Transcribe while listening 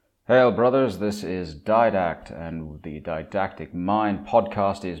Hail brothers, this is Didactic, and the Didactic Mind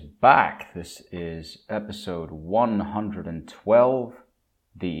podcast is back. This is episode 112,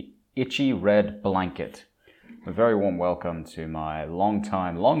 The Itchy Red Blanket. A very warm welcome to my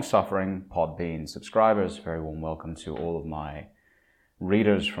long-suffering Podbean subscribers. Very warm welcome to all of my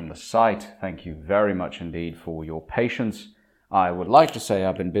readers from the site. Thank you very much indeed for your patience. I would like to say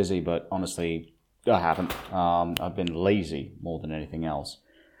I've been busy, but honestly, I haven't. I've been lazy more than anything else.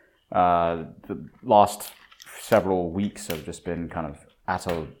 The last several weeks have just been kind of at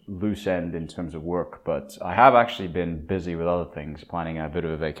a loose end in terms of work, but I have actually been busy with other things, planning a bit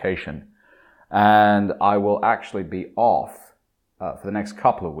of a vacation. And I will actually be off for the next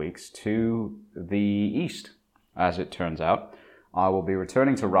couple of weeks to the east, as it turns out. I will be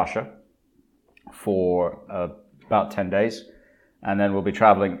returning to Russia for about 10 days, and then we'll be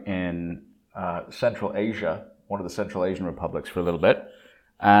traveling in Central Asia, one of the Central Asian republics, for a little bit.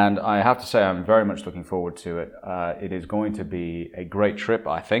 And I have to say I'm very much looking forward to it. It is going to be a great trip,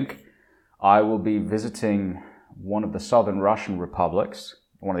 I think. I will be visiting one of the southern Russian republics,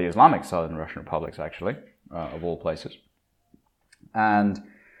 one of the Islamic southern Russian republics, actually, of all places. And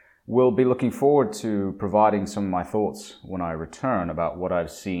we'll be looking forward to providing some of my thoughts when I return about what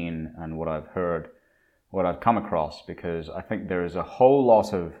I've seen and what I've heard, what I've come across, because I think there is a whole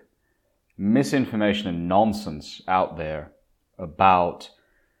lot of misinformation and nonsense out there about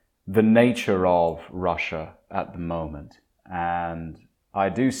the nature of Russia at the moment. And I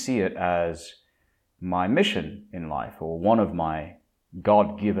do see it as my mission in life, or one of my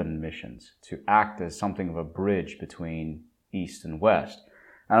God-given missions, to act as something of a bridge between East and West.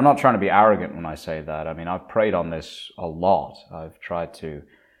 And I'm not trying to be arrogant when I say that. I mean, I've prayed on this a lot. I've tried to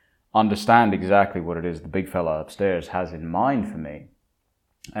understand exactly what it is the big fella upstairs has in mind for me.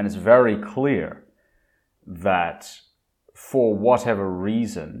 And it's very clear that for whatever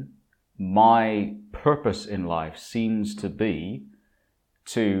reason, my purpose in life seems to be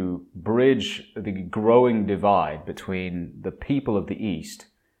to bridge the growing divide between the people of the East,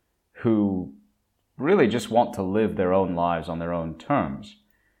 who really just want to live their own lives on their own terms,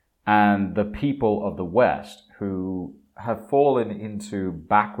 and the people of the West, who have fallen into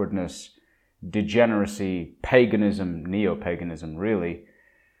backwardness, degeneracy, paganism, neo-paganism really,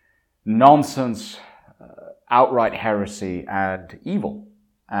 nonsense, outright heresy and evil,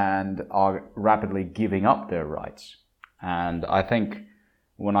 and are rapidly giving up their rights. And I think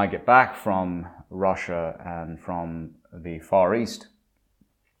when I get back from Russia and from the Far East,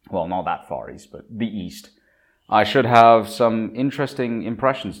 well, not that Far East, but the East, I should have some interesting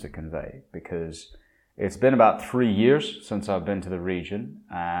impressions to convey, because it's been about 3 years since I've been to the region,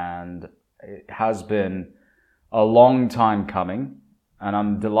 and it has been a long time coming, and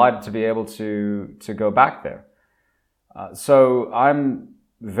I'm delighted to be able to go back there. So I'm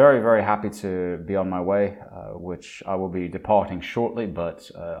very, very happy to be on my way, which I will be departing shortly, but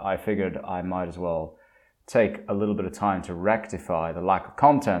I figured I might as well take a little bit of time to rectify the lack of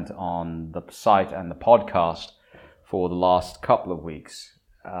content on the site and the podcast for the last couple of weeks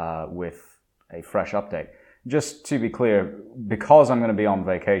with a fresh update. Just to be clear, because I'm going to be on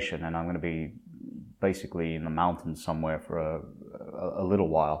vacation and I'm going to be basically in the mountains somewhere for a little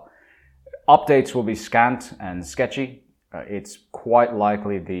while, updates will be scant and sketchy. It's quite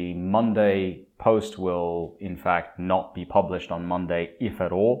likely the Monday post will, in fact, not be published on Monday, if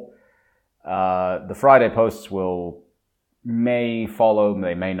at all. The Friday posts may follow,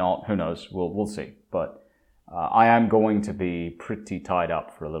 they may not, who knows, we'll see. But I am going to be pretty tied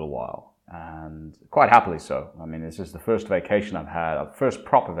up for a little while, and quite happily so. I mean, this is the first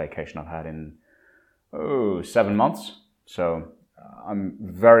proper vacation I've had in 7 months. So I'm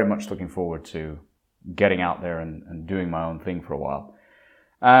very much looking forward to getting out there and doing my own thing for a while.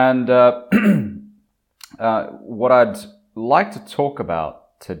 And what I'd like to talk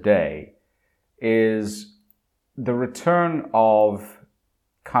about today is the return of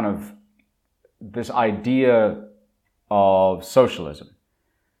kind of this idea of socialism.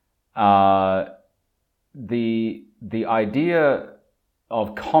 The idea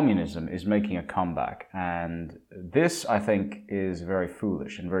of communism is making a comeback, and this, I think, is very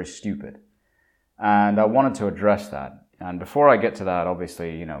foolish and very stupid. And I wanted to address that. And before I get to that,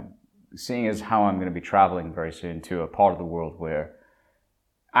 obviously, seeing as how I'm going to be traveling very soon to a part of the world where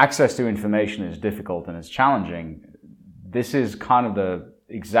access to information is difficult and is challenging, this is kind of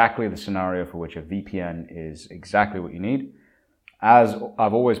exactly the scenario for which a VPN is exactly what you need. As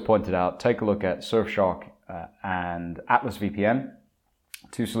I've always pointed out, take a look at Surfshark and Atlas VPN,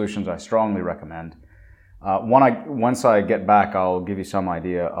 two solutions I strongly recommend. Once I get back, I'll give you some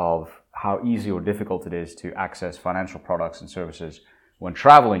idea of how easy or difficult it is to access financial products and services when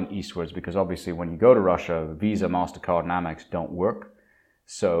traveling eastwards, because obviously when you go to Russia, Visa, MasterCard, and Amex don't work.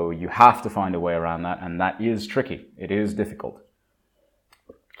 So you have to find a way around that, and that is tricky. It is difficult.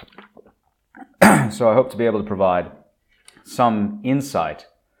 So I hope to be able to provide some insight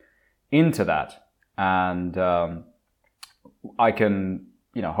into that, and I can,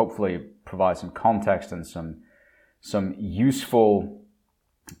 hopefully provide some context and some useful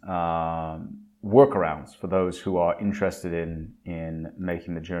workarounds for those who are interested in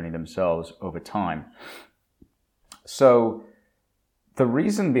making the journey themselves over time. So the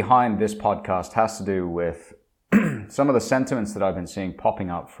reason behind this podcast has to do with some of the sentiments that I've been seeing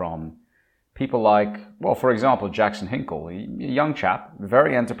popping up from people like, well, for example, Jackson Hinkle, a young chap,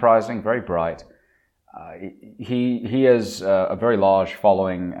 very enterprising, very bright. He has a very large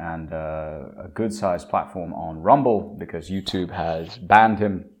following and a good-sized platform on Rumble because YouTube has banned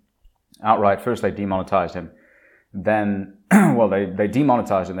him outright. First they demonetized him, then, well, they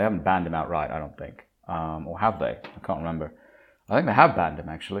demonetized him. They haven't banned him outright, I don't think. Or have they? I can't remember. I think they have banned him,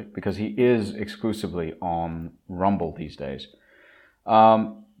 actually, because he is exclusively on Rumble these days.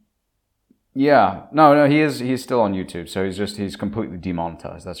 Yeah, no, he's still on YouTube, so he's completely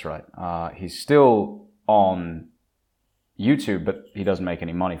demonetized, that's right. He's still on YouTube, but he doesn't make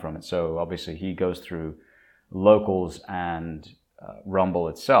any money from it, so obviously he goes through Locals and Rumble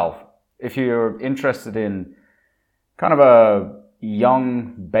itself. If you're interested in kind of a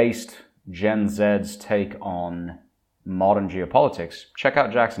young-based Gen Z's take on modern geopolitics, check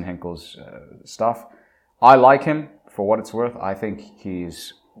out Jackson Hinkle's stuff. I like him for what it's worth. I think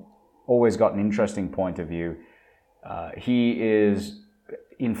he's always got an interesting point of view. He is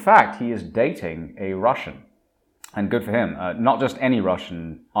dating a Russian, and good for him. Not just any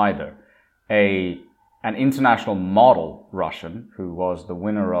Russian either, an international model Russian who was the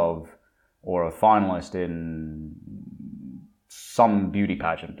winner of, or a finalist in some beauty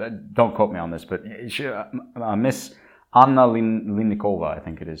pageant. Don't quote me on this, but Miss Anna Linikova, I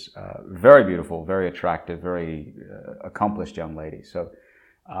think it is. Very beautiful, very attractive, very accomplished young lady. So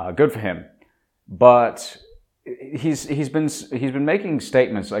good for him. But he's been making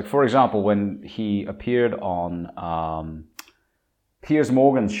statements, like, for example, when he appeared on Piers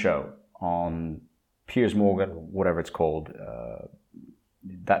Morgan's show, on Piers Morgan, whatever it's called,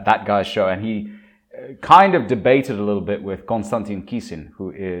 that guy's show, and he kind of debated a little bit with Konstantin Kisin,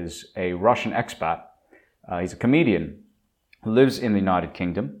 who is a Russian expat. He's a comedian who lives in the United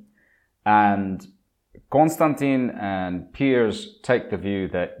Kingdom, and Konstantin and Piers take the view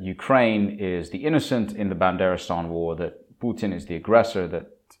that Ukraine is the innocent in the Banderistan war, that Putin is the aggressor, that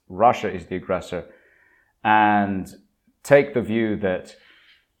Russia is the aggressor, and take the view that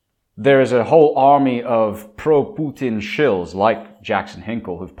there is a whole army of pro-Putin shills like Jackson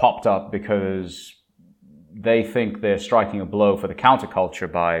Hinkle who've popped up because they think they're striking a blow for the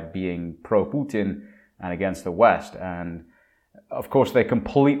counterculture by being pro-Putin and against the West. And of course, they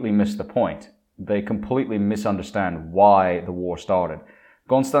completely miss the point. They completely misunderstand why the war started.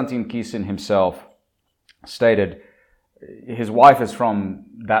 Konstantin Kisin himself stated his wife is from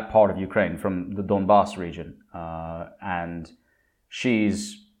that part of Ukraine, from the Donbass region, and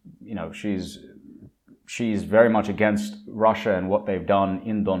she's very much against Russia and what they've done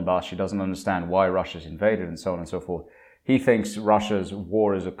in Donbass. She doesn't understand why Russia's invaded and so on and so forth. He thinks Russia's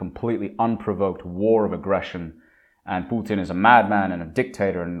war is a completely unprovoked war of aggression, and Putin is a madman and a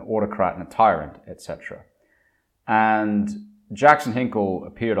dictator and an autocrat and a tyrant, etc. And Jackson Hinkle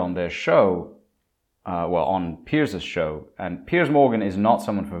appeared on their show, on Piers' show, and Piers Morgan is not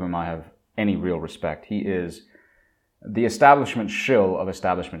someone for whom I have any real respect. He is the establishment shill of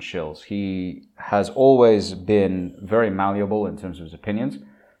establishment shills. He has always been very malleable in terms of his opinions.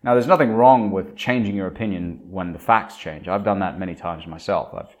 Now, there's nothing wrong with changing your opinion when the facts change. I've done that many times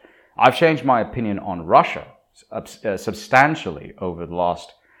myself. I've changed my opinion on Russia substantially over the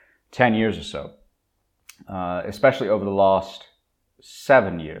last 10 years or so, especially over the last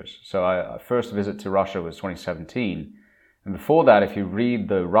 7 years. So our first visit to Russia was 2017. And before that, if you read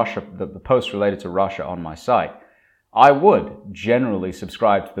the posts related to Russia on my site, I would generally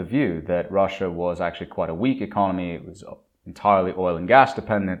subscribe to the view that Russia was actually quite a weak economy. It was entirely oil and gas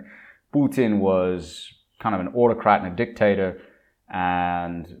dependent. Putin was kind of an autocrat and a dictator,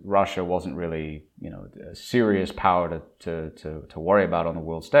 and Russia wasn't really, a serious power to worry about on the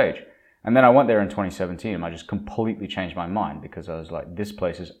world stage. And then I went there in 2017 and I just completely changed my mind because I was like, this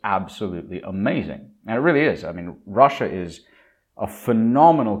place is absolutely amazing. And it really is. I mean, Russia is a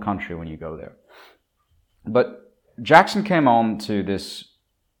phenomenal country when you go there. But Jackson came on to this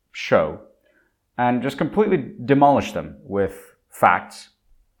show and just completely demolished them with facts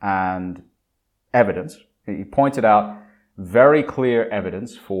and evidence. He pointed out very clear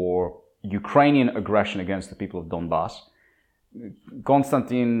evidence for Ukrainian aggression against the people of Donbass.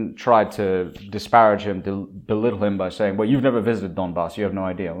 Konstantin tried to disparage him, belittle him by saying, well, you've never visited Donbass, you have no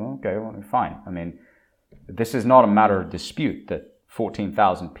idea. Well, okay, well, fine. I mean, this is not a matter of dispute that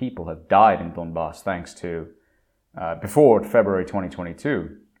 14,000 people have died in Donbass thanks to, before February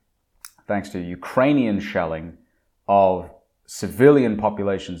 2022, thanks to Ukrainian shelling of civilian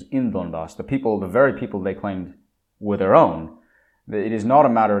populations in Donbass, the very people they claimed were their own. It is not a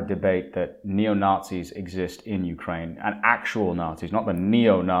matter of debate that neo-Nazis exist in Ukraine, and actual Nazis, not the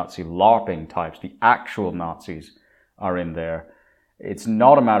neo-Nazi LARPing types, the actual Nazis are in there. It's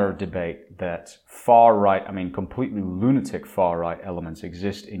not a matter of debate that far-right, completely lunatic far-right elements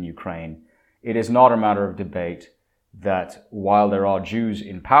exist in Ukraine. It is not a matter of debate that while there are Jews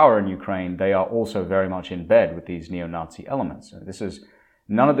in power in Ukraine, they are also very much in bed with these neo-Nazi elements.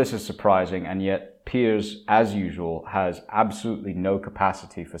 None of this is surprising, and yet Piers, as usual, has absolutely no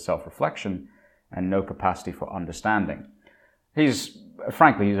capacity for self-reflection and no capacity for understanding.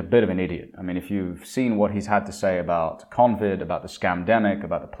 Frankly, he's a bit of an idiot. I mean, if you've seen what he's had to say about COVID, about the scamdemic,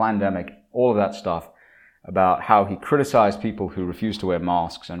 about the plandemic, all of that stuff, about how he criticized people who refuse to wear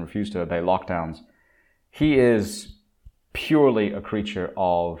masks and refuse to obey lockdowns, he is purely a creature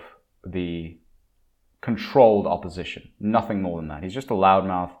of the controlled opposition. Nothing more than that. He's just a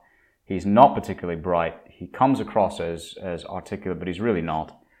loudmouth. He's not particularly bright. He comes across as articulate, but he's really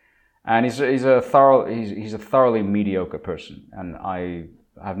not. And he's a thoroughly mediocre person, and I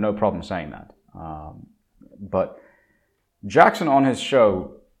have no problem saying that. But Jackson on his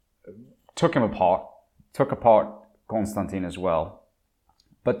show took apart Konstantin as well.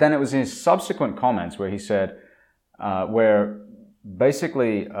 But then it was in his subsequent comments where he said, where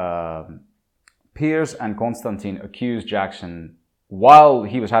basically Piers and Konstantin accused Jackson, while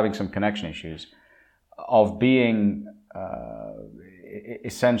he was having some connection issues, of being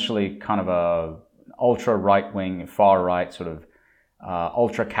essentially kind of a ultra right-wing, far-right sort of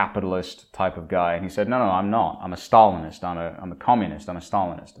ultra-capitalist type of guy. And he said, no, I'm not. I'm a Stalinist. I'm a communist. I'm a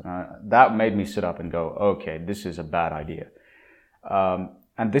Stalinist. And that made me sit up and go, okay, this is a bad idea.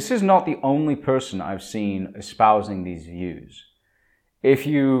 And this is not the only person I've seen espousing these views. If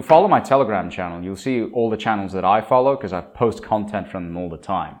you follow my Telegram channel, you'll see all the channels that I follow because I post content from them all the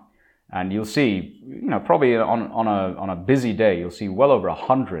time. And you'll see, probably on a busy day, you'll see well over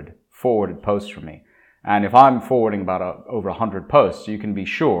 100 forwarded posts from me. And if I'm forwarding about over 100 posts, you can be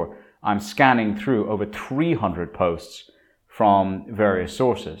sure I'm scanning through over 300 posts from various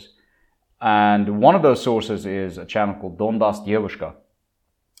sources. And one of those sources is a channel called Donbass Девушка,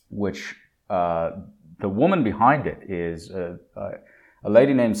 which the woman behind it is a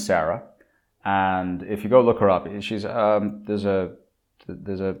lady named Sarah. And if you go look her up, she's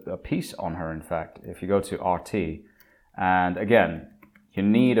there's a piece on her, in fact, if you go to RT. And again, you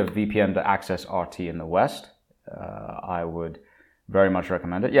need a VPN to access RT in the West. I would very much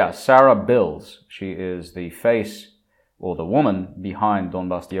recommend it. Yeah, Sarah Bills. She is the face, or the woman behind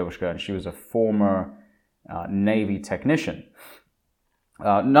Donbass Девушка, and she was a former Navy technician.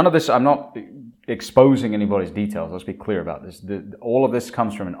 None of this, I'm not exposing anybody's details. Let's be clear about this. All of this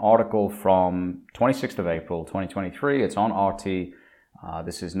comes from an article from 26th of April, 2023. It's on RT.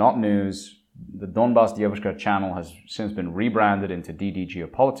 This is not news. The Donbass Девушка channel has since been rebranded into DD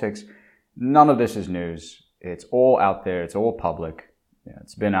Geopolitics. None of this is news. It's all out there. It's all public. Yeah,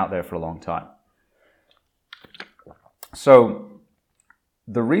 it's been out there for a long time. So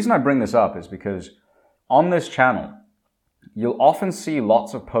the reason I bring this up is because on this channel, you'll often see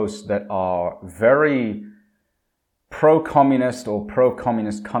lots of posts that are very pro-communist or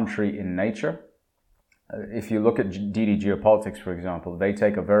pro-communist country in nature. If you look at DD Geopolitics, for example, they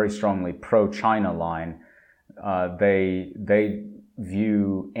take a very strongly pro-China line. They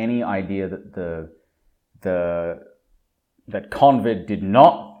view any idea that COVID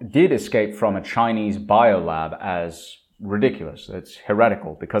did escape from a Chinese biolab as ridiculous. It's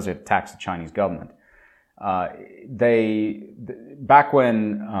heretical because it attacks the Chinese government. Back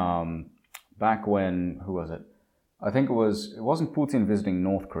when, who was it? I think it wasn't Putin visiting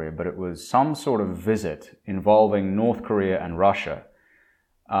North Korea, but it was some sort of visit involving North Korea and Russia.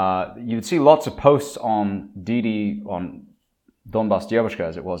 You'd see lots of posts on Donbass Девушка,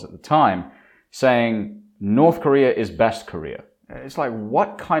 as it was at the time, saying North Korea is best Korea. It's like,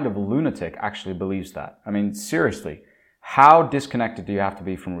 what kind of lunatic actually believes that? I mean, seriously, how disconnected do you have to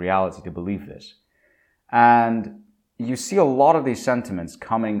be from reality to believe this? And you see a lot of these sentiments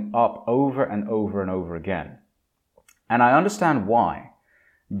coming up over and over and over again. And I understand why.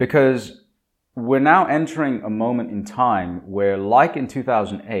 Because we're now entering a moment in time where, like in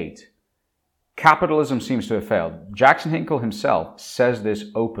 2008, capitalism seems to have failed. Jackson Hinkle himself says this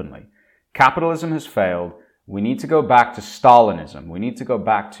openly. Capitalism has failed. We need to go back to Stalinism. We need to go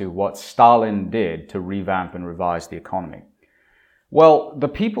back to what Stalin did to revamp and revise the economy. Well, the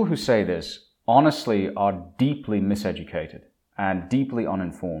people who say this, honestly, are deeply miseducated and deeply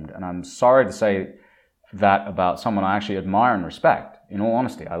uninformed. And I'm sorry to say that about someone I actually admire and respect. In all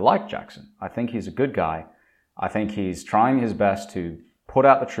honesty, I like Jackson. I think he's a good guy. I think he's trying his best to put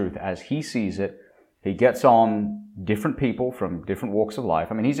out the truth as he sees it. He gets on different people from different walks of life.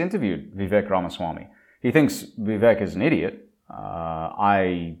 I mean, he's interviewed Vivek Ramaswamy. He thinks Vivek is an idiot.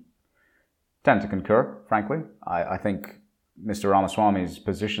 I tend to concur, frankly. I think Mr. Ramaswamy's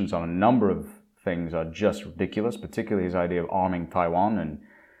positions on a number of things are just ridiculous, particularly his idea of arming Taiwan and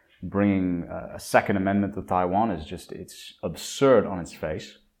bringing a second amendment to Taiwan is just, it's absurd on its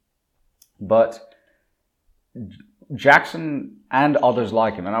face. But Jackson and others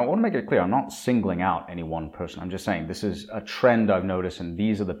like him, and I want to make it clear, I'm not singling out any one person. I'm just saying this is a trend I've noticed, and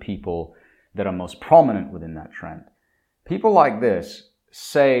these are the people that are most prominent within that trend. People like this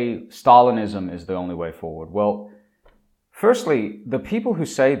say Stalinism is the only way forward. Well, firstly, the people who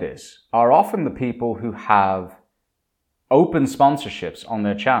say this are often the people who have open sponsorships on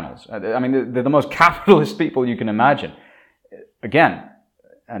their channels. I mean, they're the most capitalist people you can imagine. Again,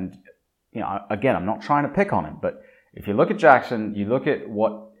 I'm not trying to pick on him, but if you look at Jackson, you look at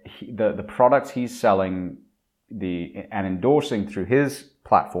what the products he's selling and endorsing through his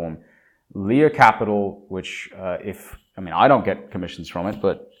platform, Lear Capital, which I don't get commissions from it,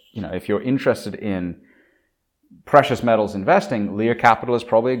 but if you're interested in precious metals investing, Lear Capital is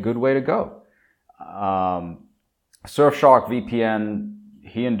probably a good way to go. Surfshark VPN,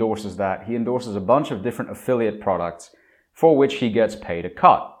 he endorses that. He endorses a bunch of different affiliate products for which he gets paid a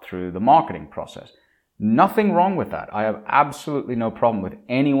cut through the marketing process. Nothing wrong with that. I have absolutely no problem with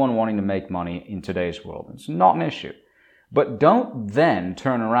anyone wanting to make money in today's world. It's not an issue. But don't then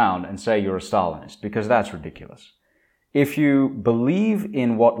turn around and say you're a Stalinist, because that's ridiculous. If you believe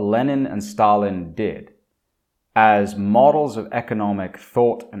in what Lenin and Stalin did as models of economic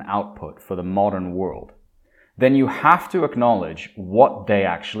thought and output for the modern world, then you have to acknowledge what they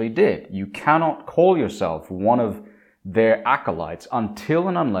actually did. You cannot call yourself one of their acolytes until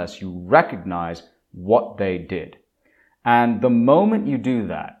and unless you recognize what they did. And the moment you do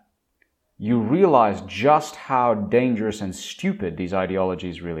that, you realize just how dangerous and stupid these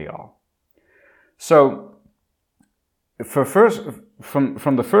ideologies really are. So,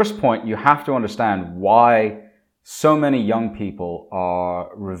 from the first point, you have to understand why so many young people are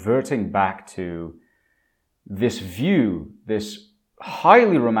reverting back to this view, this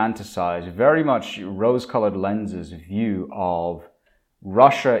highly romanticized, very much rose-colored lenses view of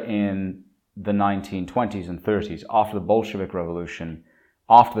Russia in the 1920s and 30s, after the Bolshevik Revolution,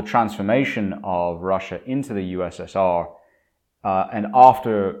 after the transformation of Russia into the USSR, and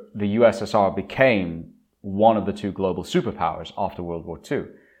after the USSR became one of the two global superpowers after World War II.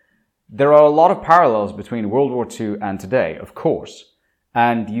 There are a lot of parallels between World War II and today, of course,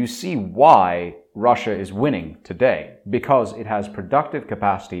 and you see why Russia is winning today, because it has productive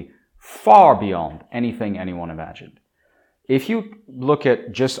capacity far beyond anything anyone imagined. If you look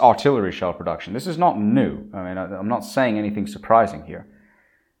at just artillery shell production, this is not new. I mean, I'm not saying anything surprising here.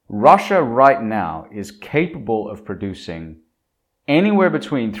 Russia right now is capable of producing anywhere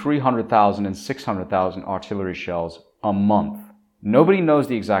between 300,000 and 600,000 artillery shells a month. Nobody knows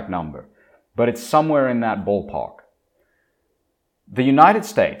the exact number, but it's somewhere in that ballpark. The United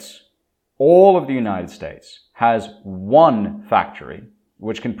States, all of the United States, has one factory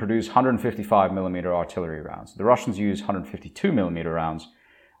which can produce 155 millimeter artillery rounds. The Russians use 152 millimeter rounds,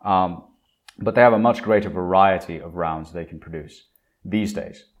 but they have a much greater variety of rounds they can produce these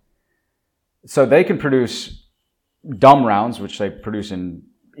days. So they can produce dumb rounds, which they produce in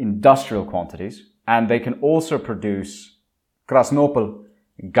industrial quantities, and they can also produce Krasnopol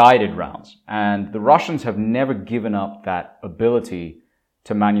guided rounds. And the Russians have never given up that ability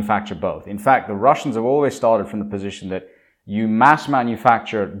to manufacture both. In fact, the Russians have always started from the position that you mass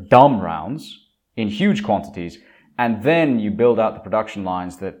manufacture dumb rounds in huge quantities, and then you build out the production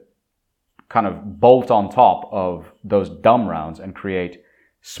lines that kind of bolt on top of those dumb rounds and create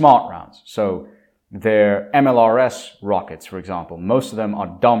smart rounds. So their MLRS rockets, for example, most of them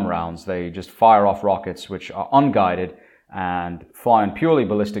are dumb rounds. They just fire off rockets which are unguided and fly on purely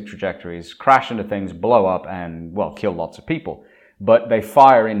ballistic trajectories, crash into things, blow up, and, well, kill lots of people. But they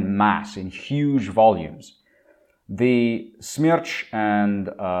fire in mass, in huge volumes. The Smerch and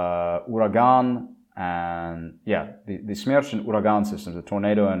Uragan the Smerch and Uragan systems, the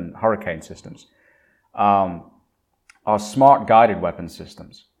tornado and hurricane systems, are smart guided weapon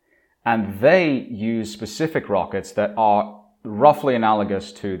systems. And they use specific rockets that are roughly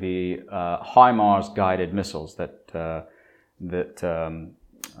analogous to the HIMARS guided missiles that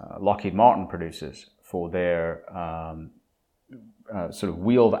Lockheed Martin produces for their sort of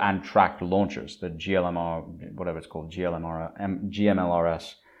wheeled and tracked launchers, the GLMR, whatever it's called,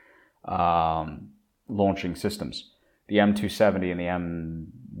 GMLRS launching systems, the M270 and the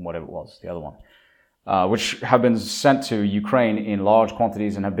whatever it was, the other one, which have been sent to Ukraine in large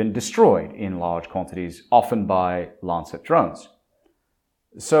quantities and have been destroyed in large quantities, often by Lancet drones.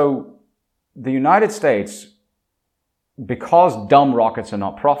 So the United States, because dumb rockets are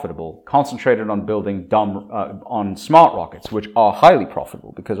not profitable, concentrated on building on smart rockets, which are highly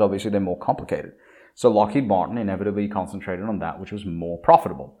profitable because obviously they're more complicated. So Lockheed Martin inevitably concentrated on that, which was more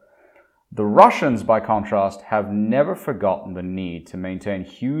profitable. The Russians, by contrast, have never forgotten the need to maintain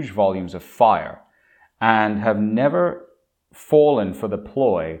huge volumes of fire and have never fallen for the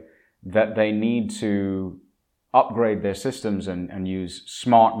ploy that they need to upgrade their systems and use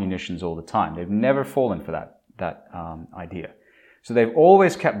smart munitions all the time. They've never fallen for that idea. So they've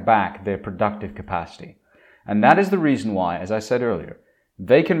always kept back their productive capacity. And that is the reason why, as I said earlier,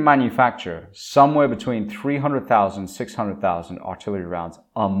 they can manufacture somewhere between 300,000 and 600,000 artillery rounds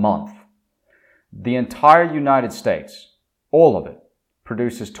a month. The entire United States, all of it,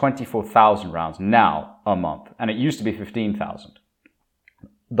 produces 24,000 rounds now a month, and it used to be 15,000.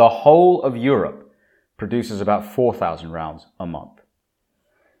 The whole of Europe produces about 4,000 rounds a month.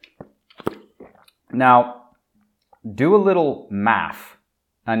 Now, do a little math,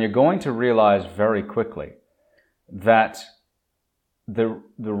 and you're going to realize very quickly that the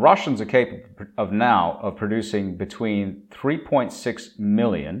Russians are capable of producing between 3.6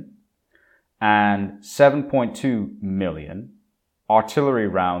 million and 7.2 million artillery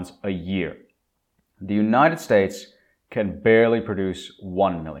rounds a year. The United States can barely produce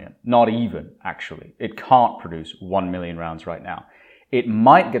 1 million. Not even, actually. It can't produce 1 million rounds right now. It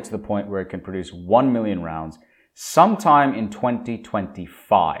might get to the point where it can produce 1 million rounds sometime in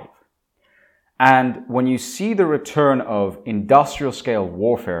 2025. And when you see the return of industrial scale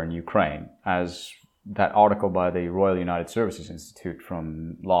warfare in Ukraine, as that article by the Royal United Services Institute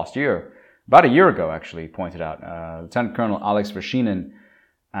from last year, about a year ago actually, pointed out, Lieutenant Colonel Alex Vershinin,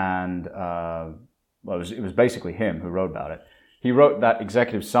 and it was basically him who wrote about it. He wrote that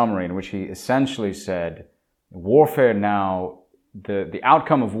executive summary in which he essentially said, warfare now, the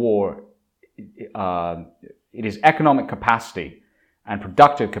outcome of war, it is economic capacity and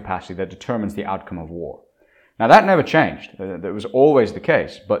productive capacity that determines the outcome of war. Now that never changed. That was always the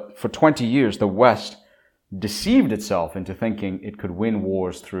case. But for 20 years, the West deceived itself into thinking it could win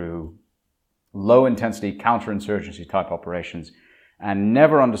wars through low-intensity counterinsurgency type operations and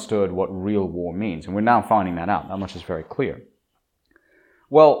never understood what real war means. And we're now finding that out. That much is very clear.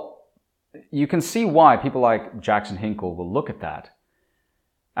 Well, you can see why people like Jackson Hinkle will look at that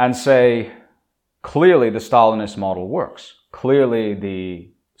and say, clearly the Stalinist model works. Clearly the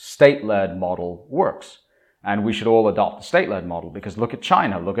state-led model works. And we should all adopt the state-led model because look at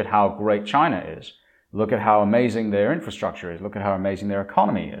China. Look at how great China is. Look at how amazing their infrastructure is. Look at how amazing their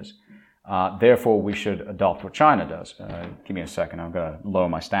economy is. Therefore, we should adopt what China does. Give me a second. I'm going to lower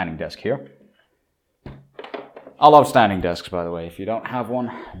my standing desk here. I love standing desks, by the way. If you don't have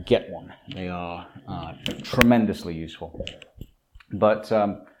one, get one. They are tremendously useful. But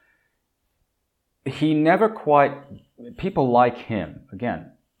he never quite... People like him,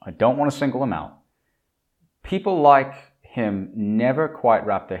 again, I don't want to single him out. People like him never quite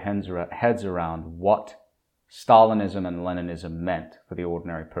wrap their heads around what Stalinism and Leninism meant for the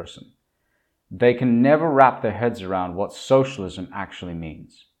ordinary person. They can never wrap their heads around what socialism actually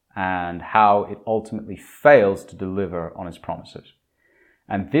means and how it ultimately fails to deliver on its promises.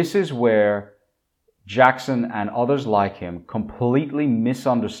 And this is where Jackson and others like him completely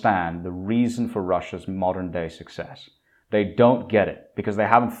misunderstand the reason for Russia's modern day success. They don't get it because they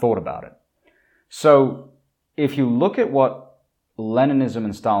haven't thought about it. So if you look at what Leninism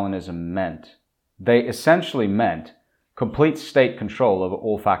and Stalinism meant, they essentially meant complete state control over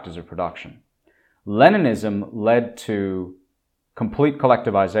all factors of production. Leninism led to complete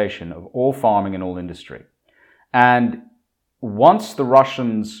collectivization of all farming and all industry. And once the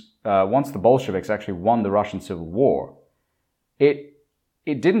Bolsheviks actually won the Russian Civil War, it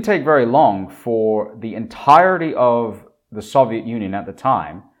didn't take very long for the entirety of the Soviet Union at the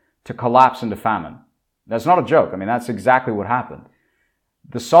time to collapse into famine. That's not a joke. I mean, that's exactly what happened.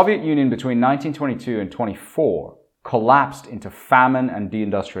 The Soviet Union between 1922 and 24 collapsed into famine and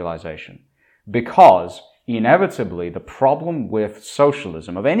deindustrialization because inevitably the problem with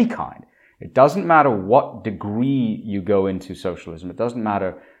socialism of any kind, it doesn't matter what degree you go into socialism, it doesn't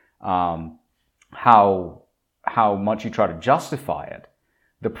matter how much you try to justify it.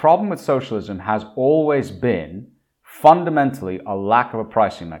 The problem with socialism has always been fundamentally a lack of a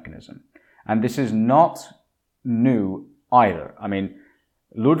pricing mechanism. And this is not new either. I mean,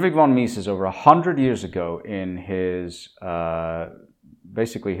 Ludwig von Mises over 100 years ago in his,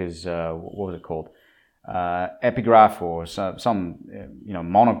 basically his, what was it called? Epigraph or some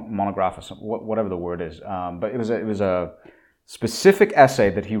monograph or whatever the word is. But it was a specific essay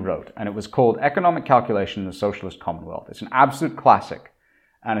that he wrote, and it was called Economic Calculation in the Socialist Commonwealth. It's an absolute classic,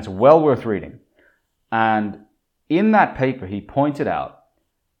 and it's well worth reading. And in that paper, he pointed out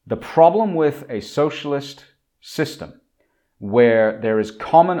the problem with a socialist system where there is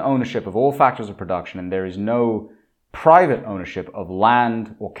common ownership of all factors of production and there is no private ownership of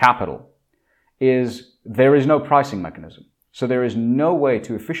land or capital is there is no pricing mechanism. So there is no way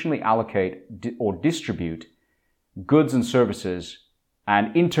to efficiently allocate or distribute goods and services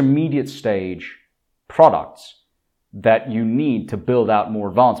and intermediate stage products that you need to build out more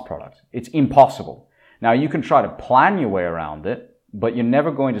advanced products. It's impossible. Now, you can try to plan your way around it, but you're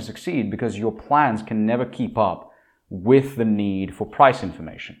never going to succeed because your plans can never keep up with the need for price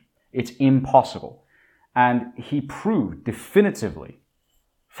information. It's impossible. And he proved definitively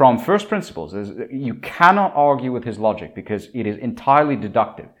from first principles, you cannot argue with his logic because it is entirely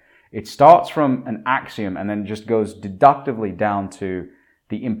deductive. It starts from an axiom and then just goes deductively down to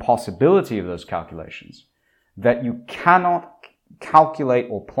the impossibility of those calculations, that you cannot calculate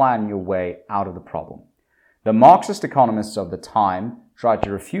or plan your way out of the problem. The Marxist economists of the time tried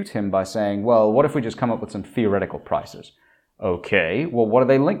to refute him by saying, well, what if we just come up with some theoretical prices? Okay, well, what are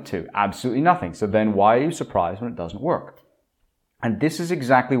they linked to? Absolutely nothing. So then why are you surprised when it doesn't work? And this is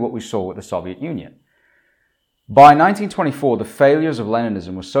exactly what we saw with the Soviet Union. By 1924, the failures of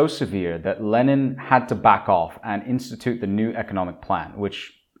Leninism were so severe that Lenin had to back off and institute the new economic plan,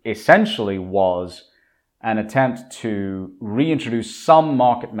 which essentially was an attempt to reintroduce some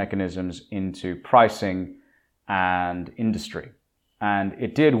market mechanisms into pricing and industry. And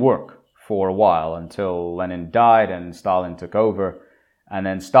it did work for a while until Lenin died and Stalin took over. And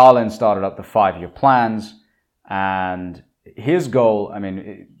then Stalin started up the 5-year plans. And his goal,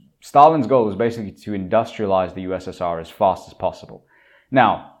 Stalin's goal was basically to industrialize the USSR as fast as possible.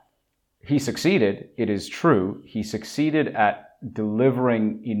 Now, he succeeded, it is true. He succeeded at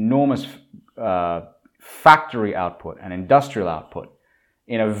delivering enormous factory output and industrial output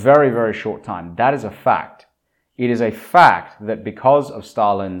in a very, very short time. That is a fact. It is a fact that because of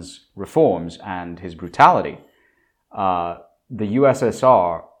Stalin's reforms and his brutality, the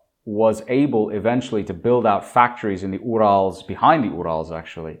USSR was able eventually to build out factories in the Urals, behind the Urals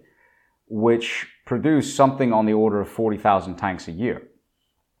actually, which produced something on the order of 40,000 tanks a year,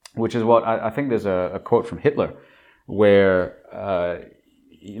 which is what I think there's a quote from Hitler where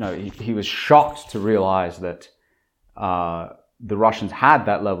he was shocked to realize that the Russians had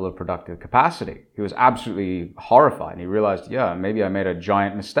that level of productive capacity. He was absolutely horrified. And he realized, maybe I made a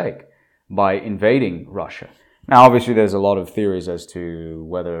giant mistake by invading Russia. Now, obviously, there's a lot of theories as to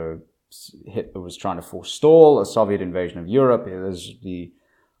whether Hitler was trying to forestall a Soviet invasion of Europe. There's the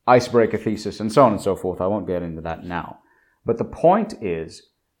icebreaker thesis and so on and so forth. I won't get into that now. But the point is,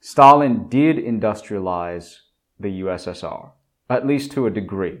 Stalin did industrialize the USSR, at least to a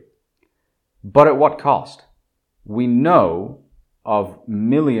degree. But at what cost? We know of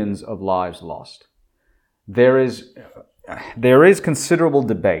millions of lives lost. There is considerable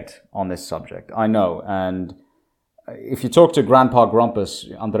debate on this subject, I know. And if you talk to Grandpa Grumpus,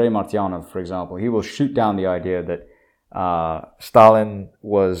 Andrei Martyanov, for example, he will shoot down the idea that Stalin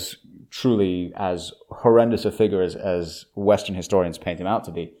was truly as horrendous a figure as Western historians paint him out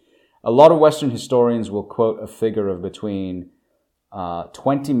to be. A lot of Western historians will quote a figure of between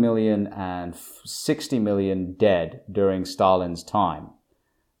 20 million and 60 million dead during Stalin's time,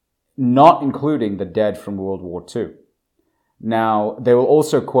 not including the dead from World War II. Now, they will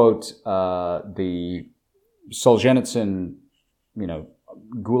also quote the Solzhenitsyn,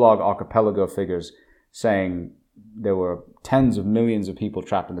 Gulag archipelago figures saying there were tens of millions of people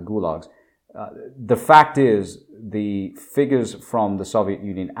trapped in the gulags. The fact is, the figures from the Soviet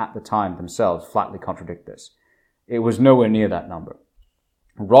Union at the time themselves flatly contradict this. It was nowhere near that number.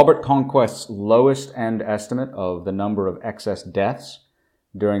 Robert Conquest's lowest end estimate of the number of excess deaths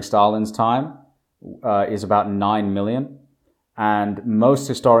during Stalin's time is about 9 million. And most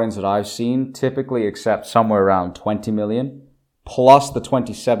historians that I've seen typically accept somewhere around 20 million, plus the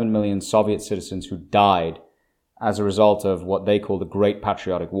 27 million Soviet citizens who died as a result of what they call the Great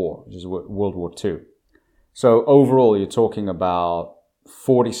Patriotic War, which is World War II. So overall, you're talking about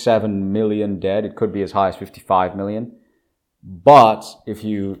 47 million dead. It could be as high as 55 million. But if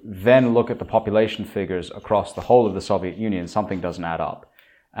you then look at the population figures across the whole of the Soviet Union, something doesn't add up.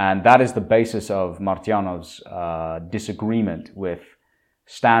 And that is the basis of Martyanov's disagreement with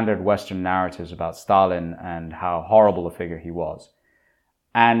standard Western narratives about Stalin and how horrible a figure he was.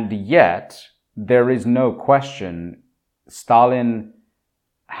 And yet, there is no question Stalin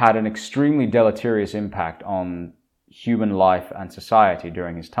had an extremely deleterious impact on human life and society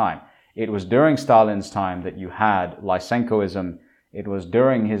during his time. It was during Stalin's time that you had Lysenkoism. It was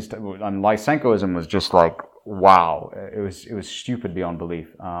during his Lysenkoism was just like, wow. It was stupid beyond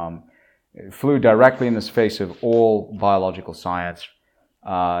belief. It flew directly in the face of all biological science.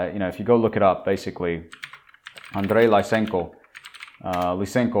 If you go look it up, basically, Andrei Lysenko,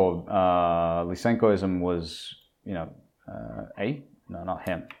 Lysenkoism was, no, not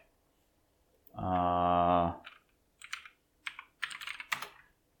him.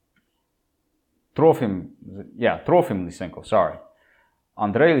 Trofim Lysenko, sorry.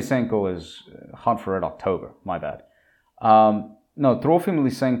 Andrei Lysenko is Hunt for Red October, my bad. Trofim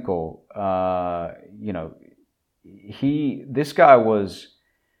Lysenko, this guy was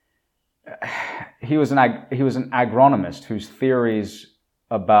an agronomist whose theories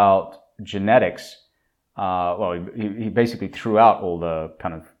about genetics, he basically threw out all the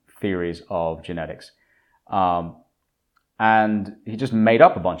kind of theories of genetics. And he just made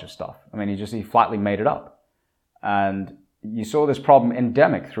up a bunch of stuff. I mean, he flatly made it up. And you saw this problem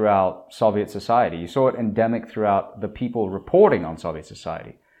endemic throughout Soviet society. You saw it endemic throughout the people reporting on Soviet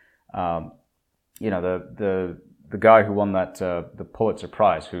society. The guy who won that the Pulitzer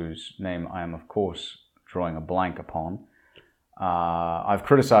Prize, whose name I am, of course, drawing a blank upon. I've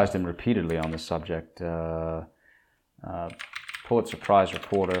criticized him repeatedly on this subject. Pulitzer Prize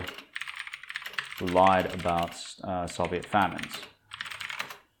reporter who lied about Soviet famines.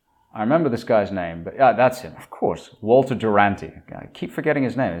 I remember this guy's name, but yeah, that's him, of course. Walter Duranty. I keep forgetting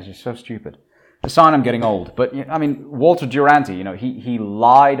his name. It's just so stupid. It's a sign I'm getting old. But, Walter Duranty, he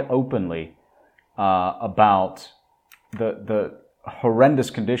lied openly about the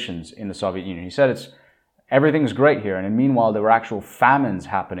horrendous conditions in the Soviet Union. He said everything's great here, and meanwhile there were actual famines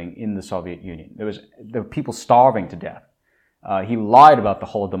happening in the Soviet Union. There were people starving to death. He lied about the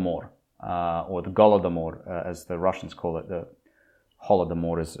Holodomor, or the Golodomor, as the Russians call it, the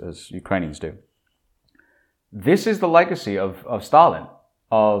Holodomor as Ukrainians do. This is the legacy of Stalin,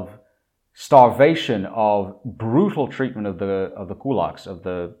 of starvation, of brutal treatment of the kulaks, of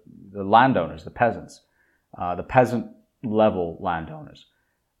the landowners, the peasants, the peasant level landowners.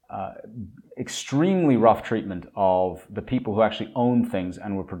 Extremely rough treatment of the people who actually owned things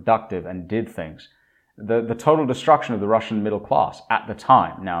and were productive and did things. The total destruction of the Russian middle class at the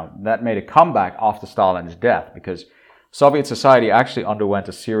time. Now, that made a comeback after Stalin's death because Soviet society actually underwent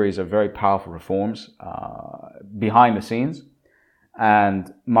a series of very powerful reforms behind the scenes.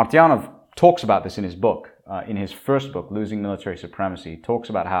 And Martyanov talks about this in his book, in his first book, Losing Military Supremacy. He talks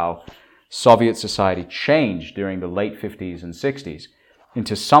about how Soviet society changed during the late 50s and 60s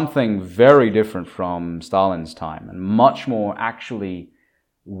into something very different from Stalin's time and much more actually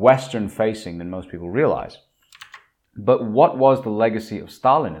Western-facing than most people realize. But what was the legacy of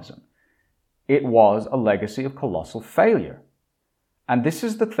Stalinism? It was a legacy of colossal failure. And this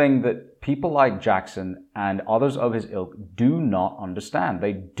is the thing that people like Jackson and others of his ilk do not understand.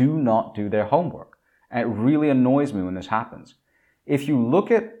 They do not do their homework. And it really annoys me when this happens. If you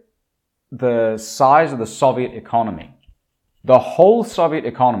look at the size of the Soviet economy, the whole Soviet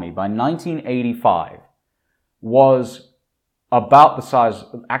economy by 1985 was about the size,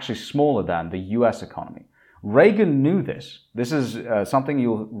 actually smaller than the US economy. Reagan knew this. This is something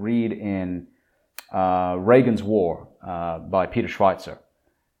you'll read in Reagan's War by Peter Schweitzer.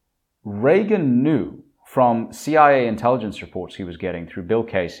 Reagan knew from CIA intelligence reports he was getting through Bill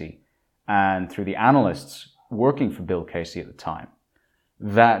Casey and through the analysts working for Bill Casey at the time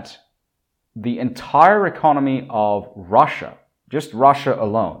that the entire economy of Russia, just Russia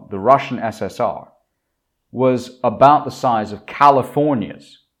alone, the Russian SSR, was about the size of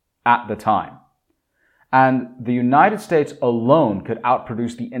California's at the time. And the United States alone could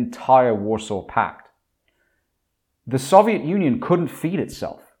outproduce the entire Warsaw Pact. The Soviet Union couldn't feed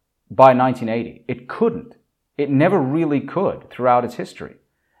itself by 1980. It couldn't. It never really could throughout its history.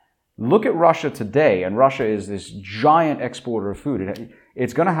 Look at Russia today, and Russia is this giant exporter of food.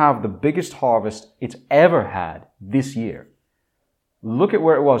 It's going to have the biggest harvest it's ever had this year. Look at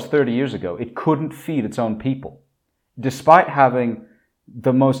where it was 30 years ago. It couldn't feed its own people, despite having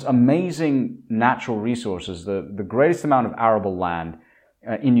the most amazing natural resources, the greatest amount of arable land.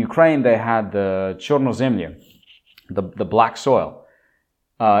 In Ukraine, they had the Chornozemlye, the black soil,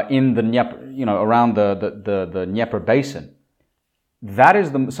 in the Dnieper, around the Dnieper basin. that is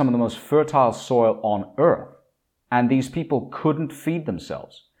some of the most fertile soil on earth. And these people couldn't feed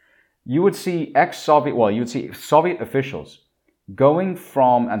themselves. You would see Soviet officials going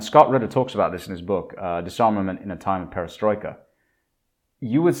from, and Scott Ritter talks about this in his book, Disarmament in a Time of Perestroika.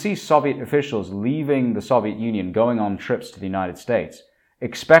 You would see Soviet officials leaving the Soviet Union, going on trips to the United States,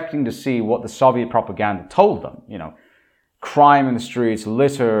 expecting to see what the Soviet propaganda told them. Crime in the streets,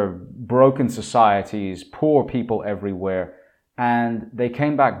 litter, broken societies, poor people everywhere. And they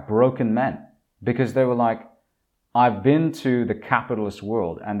came back broken men because they were like, I've been to the capitalist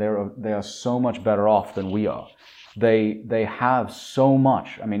world and they are so much better off than we are. They have so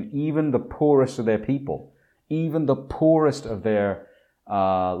much. I mean, even the poorest of their people, even the poorest of their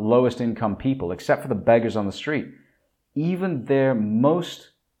lowest income people, except for the beggars on the street, even their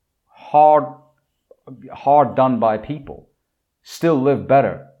most hard done by people still live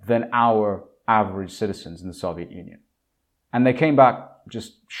better than our average citizens in the Soviet Union. And they came back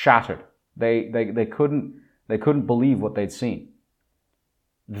just shattered. They couldn't believe what they'd seen.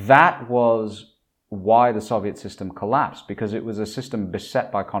 That was why the Soviet system collapsed, because it was a system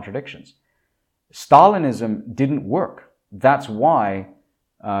beset by contradictions. Stalinism didn't work. That's why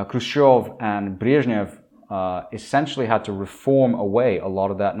Khrushchev and Brezhnev essentially had to reform away a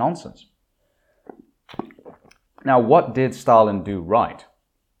lot of that nonsense. Now, what did Stalin do right?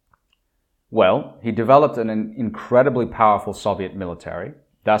 Well, he developed an incredibly powerful Soviet military.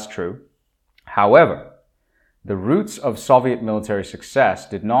 That's true. However, the roots of Soviet military success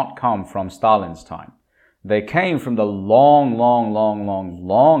did not come from Stalin's time. They came from the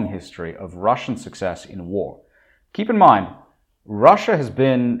long history of Russian success in war. Keep in mind, Russia has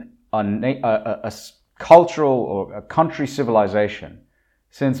been a cultural or a country civilization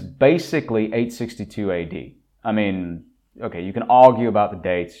since basically 862 AD. I mean, okay, you can argue about the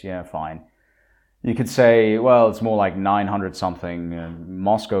dates, yeah, fine. You could say, well, it's more like 900 something.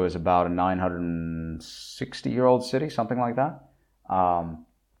 Moscow is about a 960-year-old city, something like that.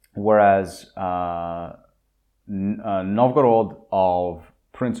 Whereas Novgorod of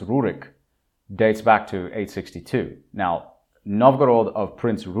Prince Rurik dates back to 862. Now, Novgorod of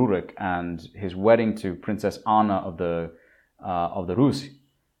Prince Rurik and his wedding to Princess Anna of the Rus,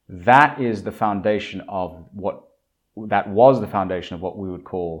 that is the foundation of what we would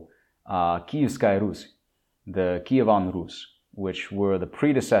call Kievskaya Rus, the Kievan Rus, which were the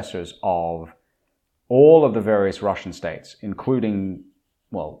predecessors of all of the various Russian states, including,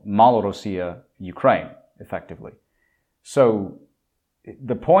 well, Malorossiya, Ukraine, effectively. So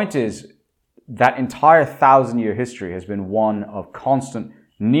the point is that entire 1,000-year history has been one of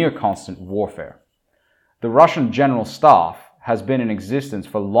near constant warfare. The Russian General Staff has been in existence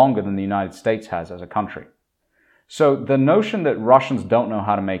for longer than the United States has as a country. So the notion that Russians don't know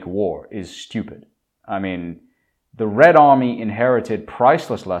how to make war is stupid. I mean, the Red Army inherited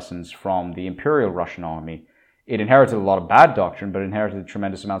priceless lessons from the Imperial Russian Army. It inherited a lot of bad doctrine, but inherited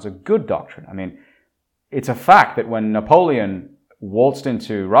tremendous amounts of good doctrine. I mean, it's a fact that when Napoleon waltzed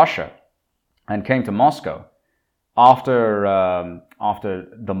into Russia and came to Moscow, after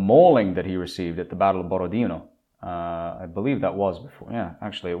the mauling that he received at the Battle of Borodino, I believe that was before. Yeah,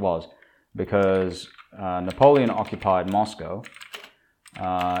 actually it was. Because Napoleon occupied Moscow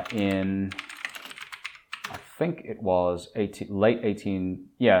in, I think it was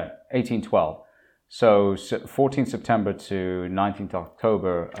 1812. So 14th September to 19th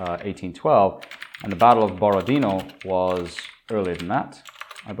October 1812, and the Battle of Borodino was earlier than that,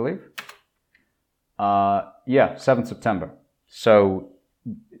 I believe. 7th September. So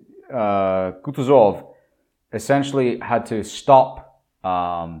Kutuzov essentially had to stop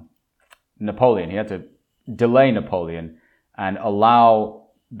Napoleon. He had to delay Napoleon and allow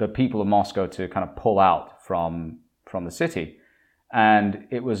the people of Moscow to kind of pull out from the city. And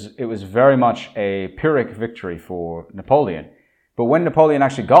it was very much a Pyrrhic victory for Napoleon. But when Napoleon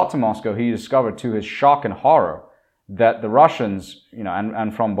actually got to Moscow, he discovered to his shock and horror that the Russians,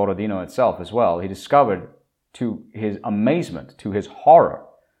 and from Borodino itself as well, he discovered to his amazement, to his horror,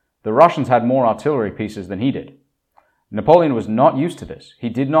 the Russians had more artillery pieces than he did. Napoleon was not used to this. He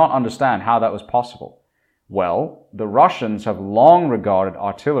did not understand how that was possible. Well, the Russians have long regarded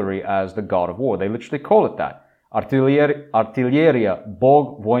artillery as the god of war. They literally call it that. Artilleria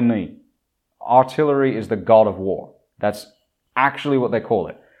Bog Vojny. Artillery is the god of war. That's actually what they call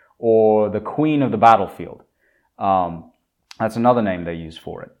it. Or the queen of the battlefield. That's another name they use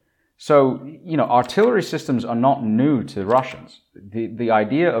for it. So, artillery systems are not new to the Russians. The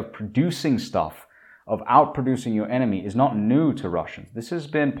idea of producing stuff, of outproducing your enemy, is not new to Russians. This has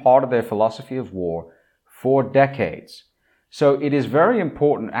been part of their philosophy of war for decades. So it is very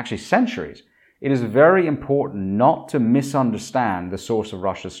important, actually centuries. it is very important not to misunderstand the source of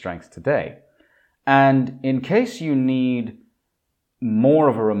Russia's strength today. And in case you need more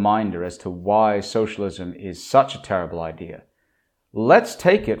of a reminder as to why socialism is such a terrible idea, let's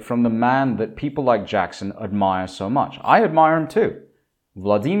take it from the man that people like Jackson admire so much. I admire him too,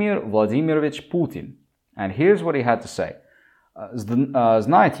 Vladimir Vladimirovich Putin. And here's what he had to say.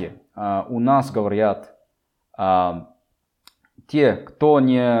 Знаете, у нас говорят, те, кто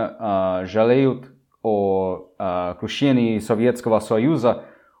не жалеют о крушении Советского Союза,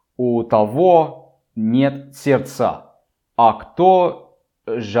 у того нет сердца, а кто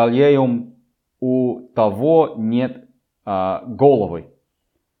жалеем, у того нет головы.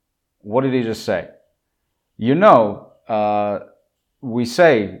 What did he just say? You know,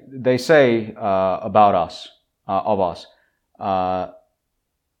 they say about us, of us,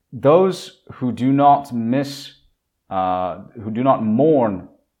 those who do not mourn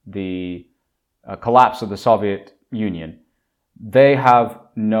the collapse of the Soviet Union, they have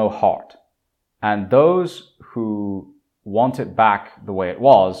no heart. And those who want it back the way it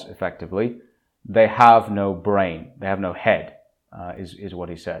was, effectively, they have no brain, they have no head, is what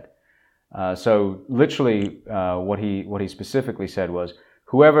he said. So literally, what he specifically said was,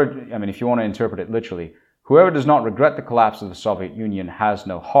 if you want to interpret it literally, whoever does not regret the collapse of the Soviet Union has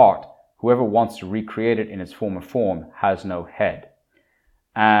no heart. Whoever wants to recreate it in its former form has no head.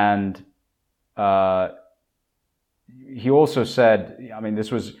 And he also said,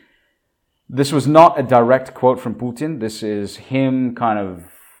 this was not a direct quote from Putin. This is him kind of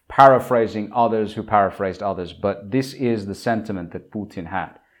paraphrasing others who paraphrased others. But this is the sentiment that Putin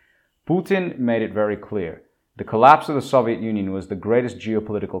had. Putin made it very clear. The collapse of the Soviet Union was the greatest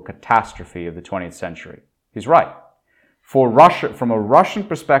geopolitical catastrophe of the 20th century. He's right. For Russia, from a Russian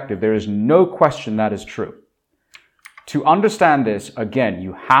perspective, there is no question that is true. To understand this, again,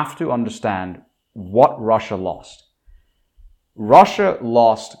 you have to understand what Russia lost. Russia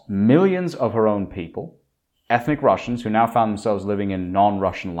lost millions of her own people, ethnic Russians who now found themselves living in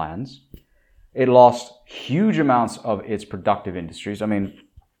non-Russian lands. It lost huge amounts of its productive industries.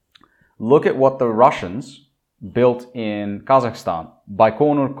 Look at what the Russians built in Kazakhstan,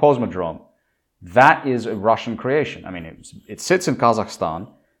 Baikonur Cosmodrome. That is a Russian creation. It sits in Kazakhstan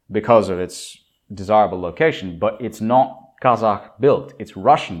because of its desirable location, but it's not Kazakh built, it's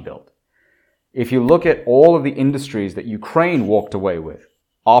Russian built. If you look at all of the industries that Ukraine walked away with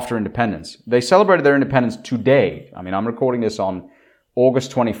after independence, they celebrated their independence today. I'm recording this on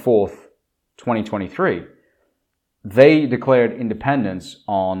August 24th, 2023. They declared independence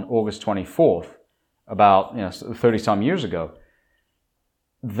on August 24th, about 30-some years ago.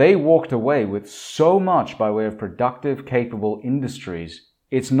 They walked away with so much by way of productive, capable industries,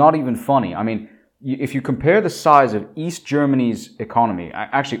 it's not even funny. If you compare the size of East Germany's economy,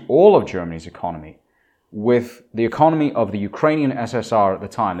 actually all of Germany's economy, with the economy of the Ukrainian SSR at the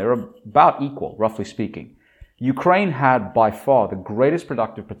time, they were about equal, roughly speaking. Ukraine had by far the greatest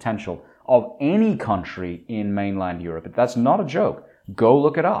productive potential of any country in mainland Europe. That's not a joke. Go